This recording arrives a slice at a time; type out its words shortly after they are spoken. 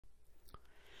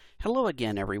Hello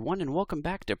again, everyone, and welcome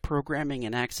back to Programming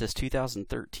in Access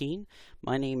 2013.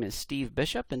 My name is Steve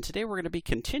Bishop, and today we're going to be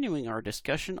continuing our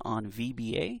discussion on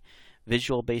VBA,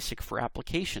 Visual Basic for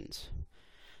Applications.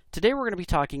 Today we're going to be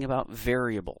talking about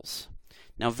variables.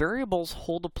 Now, variables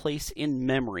hold a place in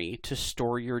memory to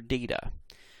store your data.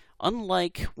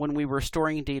 Unlike when we were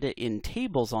storing data in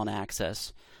tables on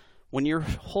Access, when you're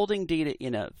holding data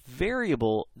in a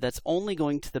variable, that's only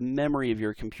going to the memory of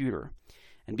your computer.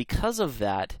 And because of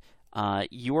that,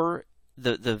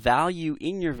 the value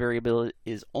in your variable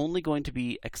is only going to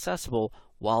be accessible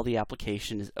while the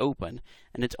application is open,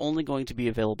 and it's only going to be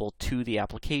available to the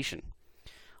application.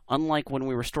 Unlike when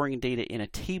we were storing data in a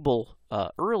table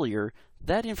earlier,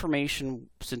 that information,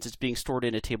 since it's being stored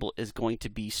in a table, is going to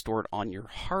be stored on your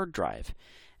hard drive.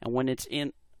 And when it's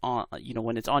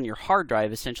when it's on your hard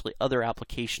drive, essentially other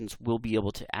applications will be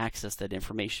able to access that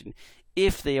information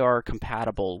if they are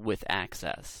compatible with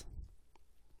Access.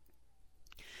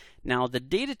 Now, the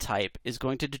data type is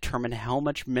going to determine how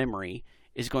much memory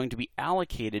is going to be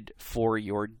allocated for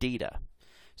your data.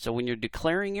 So when you're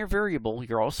declaring your variable,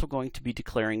 you're also going to be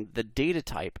declaring the data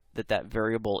type that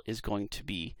variable is going to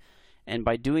be. And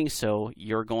by doing so,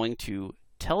 you're going to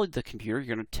tell the computer,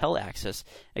 you're going to tell Access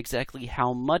exactly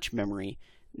how much memory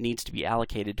needs to be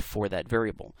allocated for that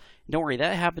variable. Don't worry,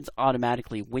 that happens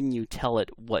automatically when you tell it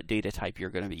what data type you're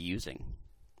going to be using.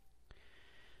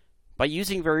 By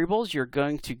using variables, you're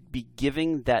going to be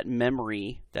giving that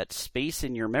memory, that space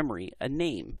in your memory, a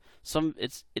name.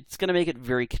 It's going to make it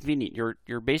very convenient.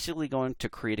 You're basically going to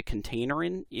create a container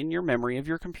in your memory of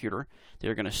your computer.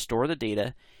 They're going to store the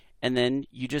data, and then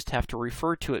you just have to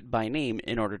refer to it by name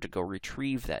in order to go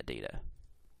retrieve that data.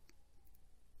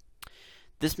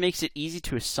 This makes it easy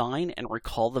to assign and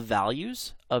recall the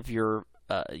values of your,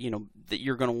 that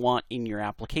you're going to want in your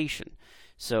application.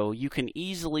 So you can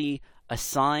easily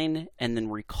assign and then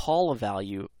recall a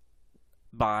value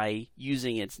by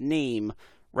using its name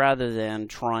rather than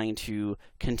trying to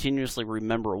continuously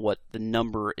remember what the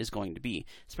number is going to be,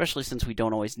 especially since we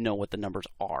don't always know what the numbers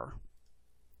are.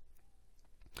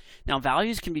 Now,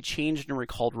 values can be changed and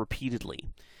recalled repeatedly.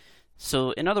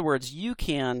 So, in other words, you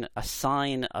can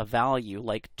assign a value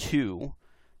like 2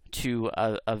 to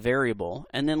a variable,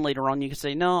 and then later on you can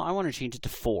say, no, I want to change it to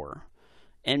 4.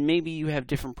 And maybe you have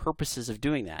different purposes of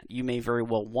doing that. You may very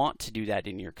well want to do that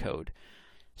in your code.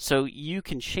 So you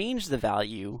can change the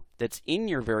value that's in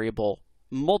your variable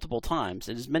multiple times,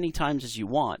 and as many times as you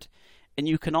want. And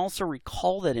you can also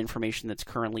recall that information that's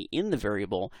currently in the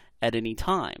variable at any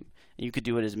time. And you could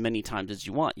do it as many times as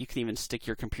you want. You can even stick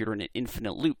your computer in an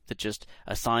infinite loop that just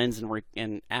assigns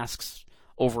and asks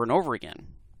over and over again.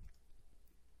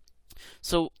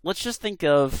 So let's just think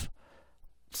of,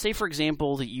 say for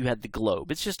example that you had the globe.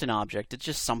 It's just an object. It's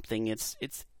just something.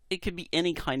 It could be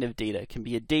any kind of data. It can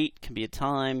be a date, can be a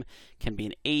time, can be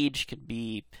an age, could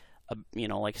be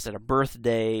like I said, a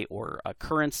birthday, or a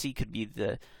currency. Could be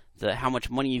the how much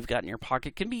money you've got in your pocket.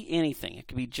 It can be anything. It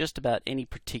could be just about any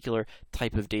particular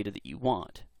type of data that you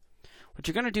want. What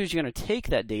you're going to do is you're going to take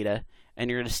that data and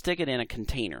you're going to stick it in a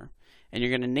container, and you're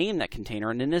going to name that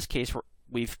container. And in this case,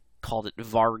 we've called it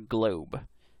var globe.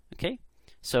 Okay,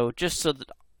 so just so that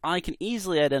I can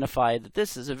easily identify that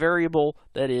this is a variable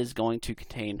that is going to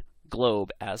contain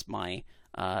globe as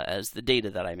the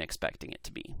data that I'm expecting it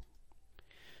to be.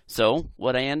 So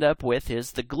what I end up with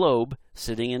is the globe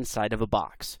sitting inside of a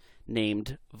box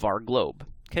named var globe.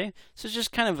 Okay, so it's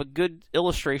just kind of a good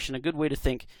illustration, a good way to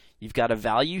think. You've got a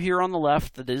value here on the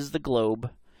left that is the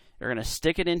globe. You're going to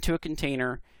stick it into a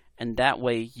container, and that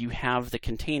way you have the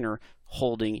container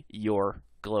holding your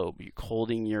globe,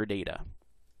 holding your data.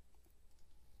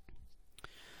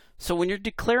 So when you're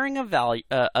declaring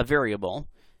a variable,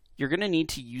 you're going to need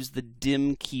to use the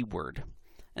dim keyword.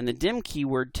 And the dim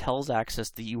keyword tells Access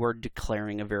that you are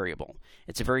declaring a variable.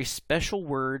 It's a very special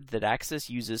word that Access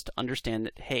uses to understand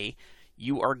that, hey,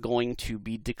 you are going to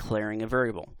be declaring a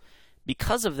variable.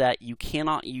 Because of that, you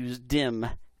cannot use dim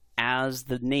as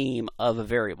the name of a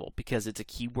variable because it's a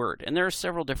keyword. And there are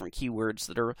several different keywords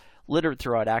that are littered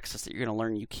throughout Access that you're going to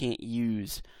learn you can't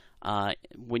use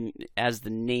as the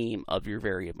name of your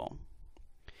variable.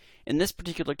 In this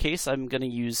particular case, I'm going to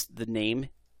use the name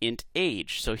int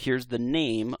age. So here's the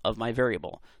name of my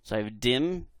variable. So I have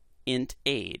dim int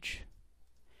age.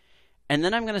 And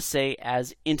then I'm going to say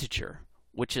as integer,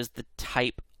 which is the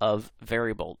type of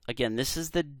variable. Again, this is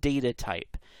the data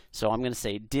type. So I'm going to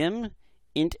say dim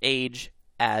int age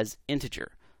as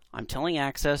integer. I'm telling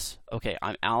Access, okay,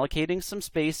 I'm allocating some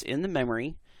space in the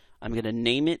memory. I'm going to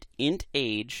name it int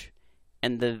age,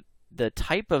 and the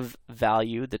type of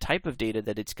value, the type of data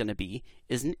that it's going to be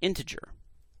is an integer.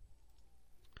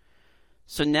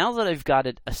 So now that I've got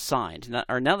it assigned,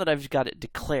 or now that I've got it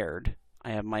declared,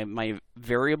 I have my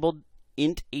variable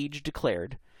int age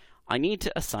declared, I need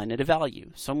to assign it a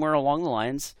value. Somewhere along the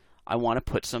lines, I want to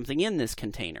put something in this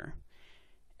container.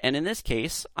 And in this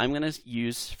case, I'm going to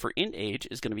use for int age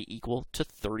is going to be equal to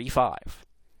 35.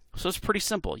 So it's pretty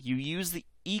simple. You use the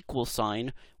equal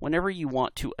sign whenever you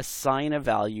want to assign a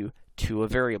value to a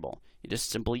variable. You just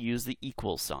simply use the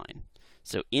equal sign.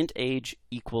 So int age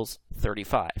equals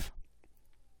 35.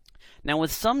 Now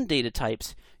with some data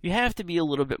types, you have to be a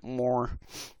little bit more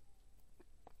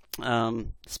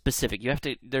specific.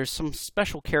 There's some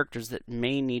special characters that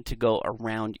may need to go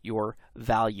around your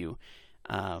value.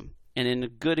 And a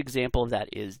good example of that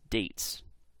is dates.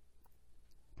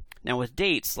 Now with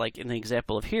dates, like in the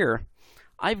example of here,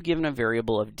 I've given a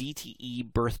variable of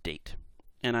DTE birth date.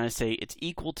 And I say it's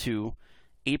equal to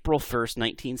April 1st,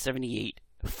 1978,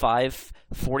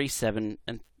 5:47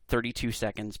 and 32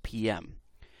 seconds p.m.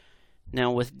 Now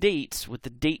with dates, with the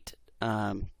date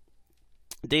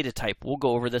data type, we'll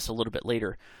go over this a little bit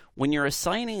later. When you're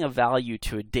assigning a value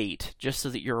to a date, just so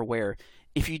that you're aware,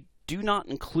 if you do not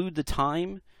include the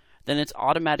time, then it's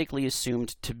automatically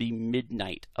assumed to be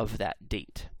midnight of that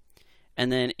date. And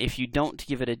then if you don't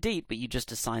give it a date, but you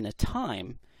just assign a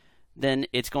time, then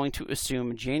it's going to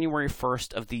assume January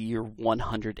 1st of the year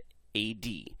 100 AD.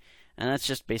 And that's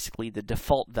just basically the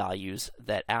default values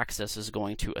that Access is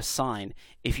going to assign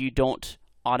if you don't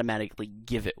automatically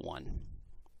give it one.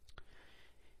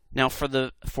 Now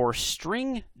for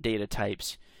string data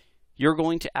types, you're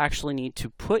going to actually need to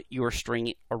put your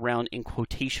string around in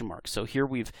quotation marks. So here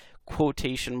we've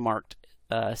quotation marked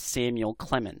Samuel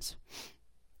Clemens.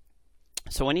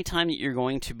 So anytime that you're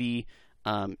going to be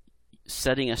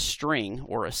setting a string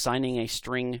or assigning a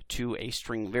string to a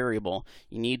string variable,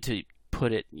 you need to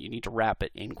wrap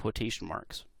it in quotation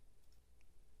marks.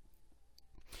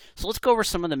 So let's go over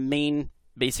some of the main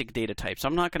basic data types.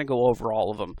 I'm not going to go over all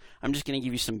of them. I'm just going to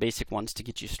give you some basic ones to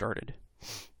get you started.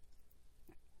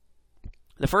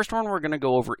 The first one we're going to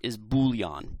go over is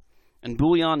Boolean. And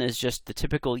Boolean is just the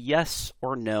typical yes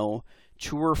or no,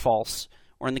 true or false,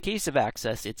 or in the case of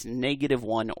Access, it's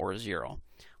 -1 or 0.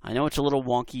 I know it's a little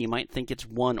wonky. You might think it's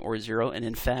 1 or 0, and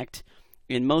in fact,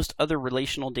 in most other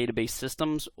relational database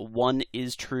systems, 1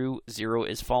 is true, 0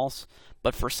 is false.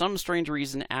 But for some strange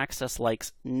reason, Access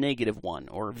likes -1,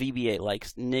 or VBA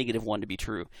likes -1 to be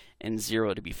true and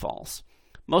 0 to be false.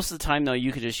 Most of the time, though,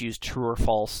 you could just use true or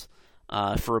false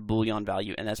for a Boolean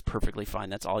value, and that's perfectly fine.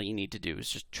 That's all you need to do is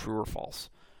just true or false.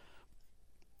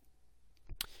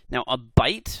 Now, a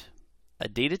byte, a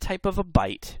data type of a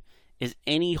byte, is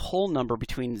any whole number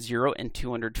between 0 and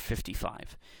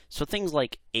 255. So things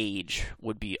like age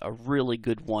would be a really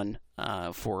good one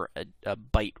for a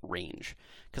byte range,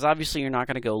 because obviously you're not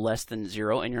going to go less than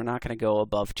 0 and you're not going to go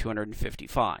above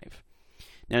 255.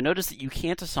 Now notice that you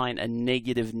can't assign a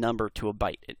negative number to a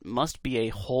byte. It must be a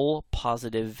whole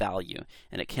positive value,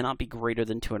 and it cannot be greater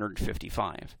than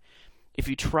 255. If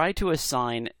you try to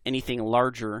assign anything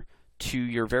larger to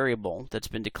your variable that's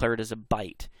been declared as a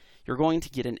byte, you're going to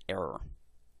get an error.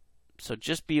 So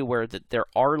just be aware that there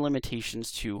are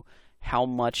limitations to how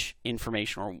much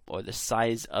information or the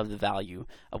size of the value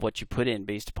of what you put in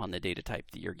based upon the data type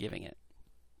that you're giving it.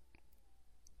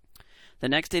 The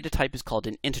next data type is called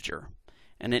an integer.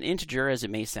 And an integer, as it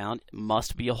may sound,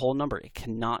 must be a whole number. It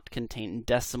cannot contain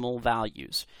decimal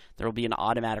values. There will be an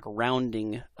automatic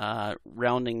rounding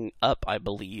up, I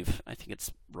believe. I think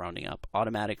it's rounding up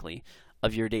automatically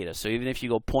of your data. So even if you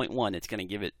go 0.1, it's going to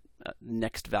give it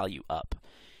next value up.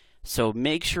 So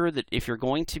make sure that if you're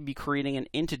going to be creating an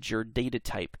integer data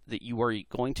type, that you are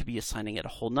going to be assigning it a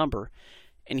whole number.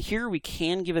 And here we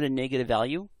can give it a negative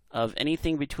value of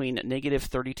anything between negative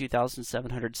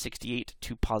 32,768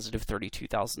 to positive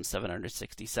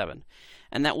 32,767.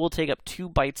 And that will take up 2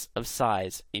 bytes of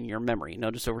size in your memory.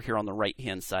 Notice over here on the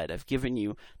right-hand side, I've given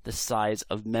you the size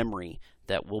of memory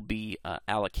that will be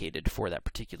allocated for that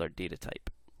particular data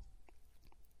type.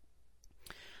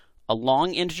 A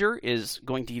long integer is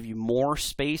going to give you more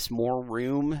space, more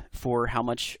room for how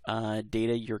much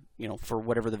data for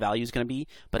whatever the value is going to be.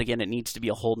 But again, it needs to be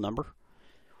a whole number.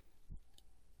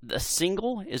 The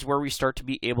single is where we start to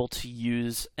be able to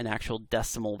use an actual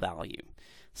decimal value.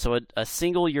 So a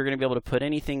single, you're going to be able to put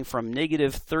anything from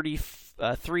negative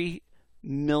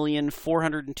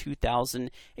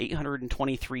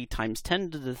 33,402,823 times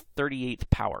 10 to the 38th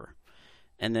power.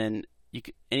 And then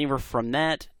anywhere from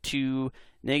that to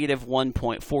negative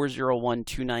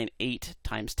 1.401298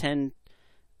 times 10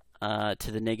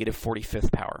 to the negative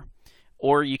 45th power.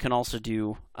 Or you can also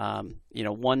do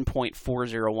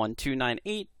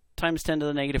 1.401298 times 10 to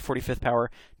the negative 45th power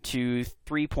to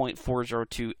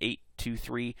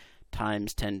 3.402823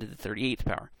 times 10 to the 38th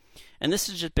power. And this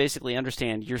is just basically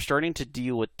understand you're starting to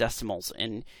deal with decimals,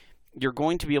 and you're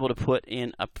going to be able to put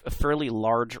in a fairly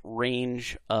large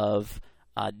range of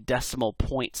decimal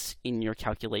points in your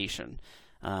calculation.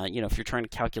 If you're trying to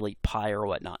calculate pi or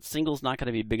whatnot, single's not going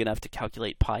to be big enough to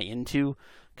calculate pi into,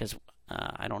 because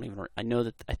I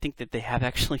think that they have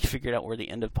actually figured out where the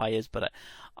end of pi is, but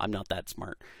I'm not that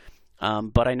smart.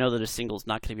 But I know that a single's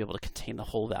not going to be able to contain the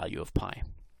whole value of pi.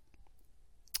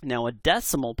 Now, a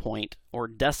decimal point, or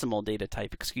decimal data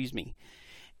type,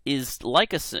 is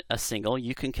like a single.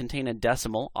 You can contain a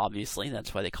decimal, obviously.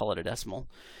 That's why they call it a decimal.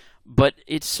 But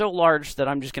it's so large that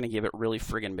I'm just going to give it really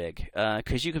friggin' big,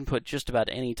 because you can put just about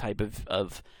any type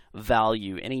of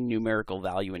value, any numerical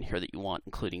value in here that you want,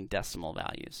 including decimal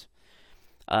values.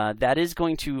 That is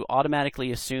going to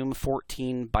automatically assume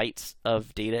 14 bytes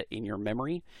of data in your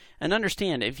memory. And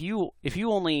understand, if you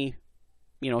only,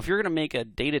 if you're going to make a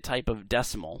data type of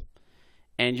decimal,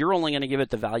 and you're only going to give it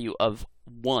the value of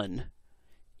 1,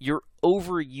 you're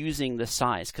overusing the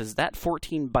size, because that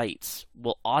 14 bytes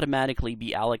will automatically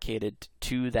be allocated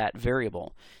to that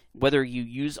variable. Whether you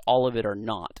use all of it or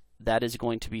not, that is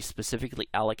going to be specifically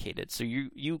allocated. So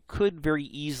you could very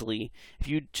easily, if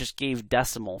you just gave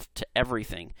decimal to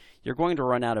everything, you're going to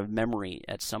run out of memory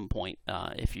at some point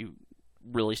if you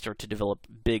really start to develop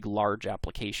big, large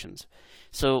applications.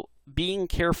 So being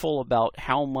careful about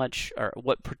how much or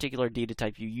what particular data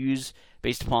type you use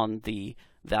based upon the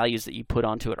values that you put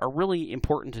onto it are really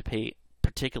important to pay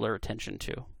particular attention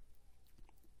to.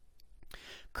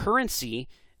 Currency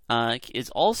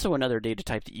is also another data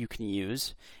type that you can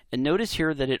use, and notice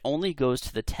here that it only goes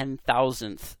to the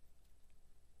 10,000th.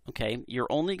 Okay,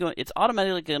 it's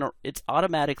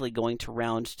automatically going to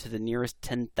round to the nearest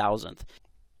 10,000th.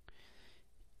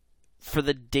 For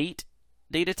the date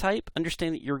data type,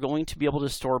 understand that you're going to be able to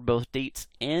store both dates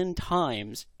and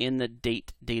times in the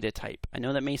date data type. I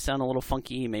know that may sound a little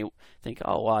funky. You may think,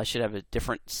 oh, well, I should have a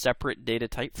different separate data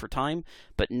type for time,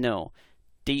 but no.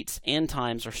 Dates and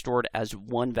times are stored as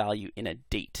one value in a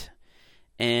date.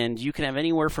 And you can have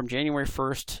anywhere from January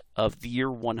 1st of the year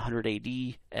 100 AD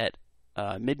at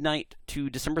midnight to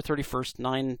December 31st,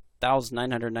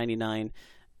 9,999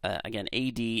 again,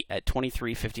 AD at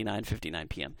 23:59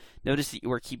 p.m. Notice that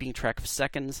you are keeping track of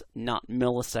seconds, not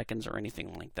milliseconds or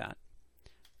anything like that.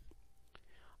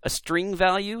 A string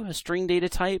value, a string data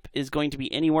type, is going to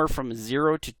be anywhere from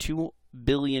 0 to 2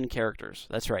 billion characters.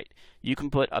 That's right. You can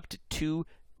put up to 2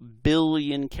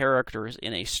 billion characters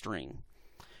in a string.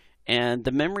 And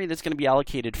the memory that's going to be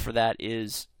allocated for that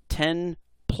is 10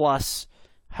 plus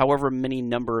however many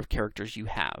number of characters you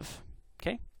have.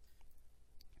 Okay?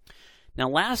 Now,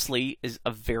 lastly is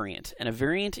a variant, and a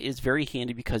variant is very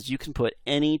handy because you can put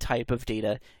any type of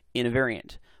data in a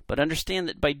variant. But understand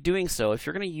that by doing so, if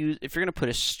you're going to put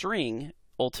a string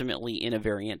ultimately in a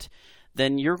variant,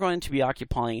 then you're going to be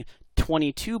occupying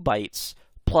 22 bytes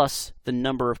plus the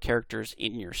number of characters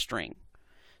in your string.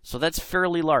 So that's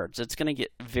fairly large. That's going to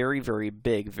get very, very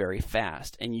big very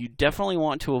fast, and you definitely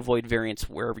want to avoid variants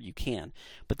wherever you can.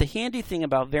 But the handy thing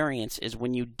about variants is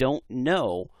when you don't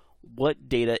know what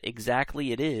data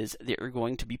exactly it is that you're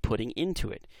going to be putting into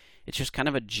it. It's just kind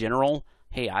of a general,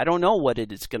 hey, I don't know what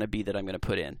it is going to be that I'm going to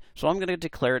put in, so I'm going to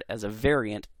declare it as a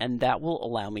variant, and that will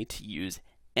allow me to use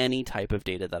any type of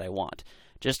data that I want.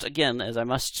 Just again, as I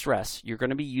must stress, you're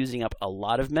going to be using up a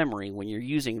lot of memory when you're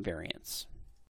using variants.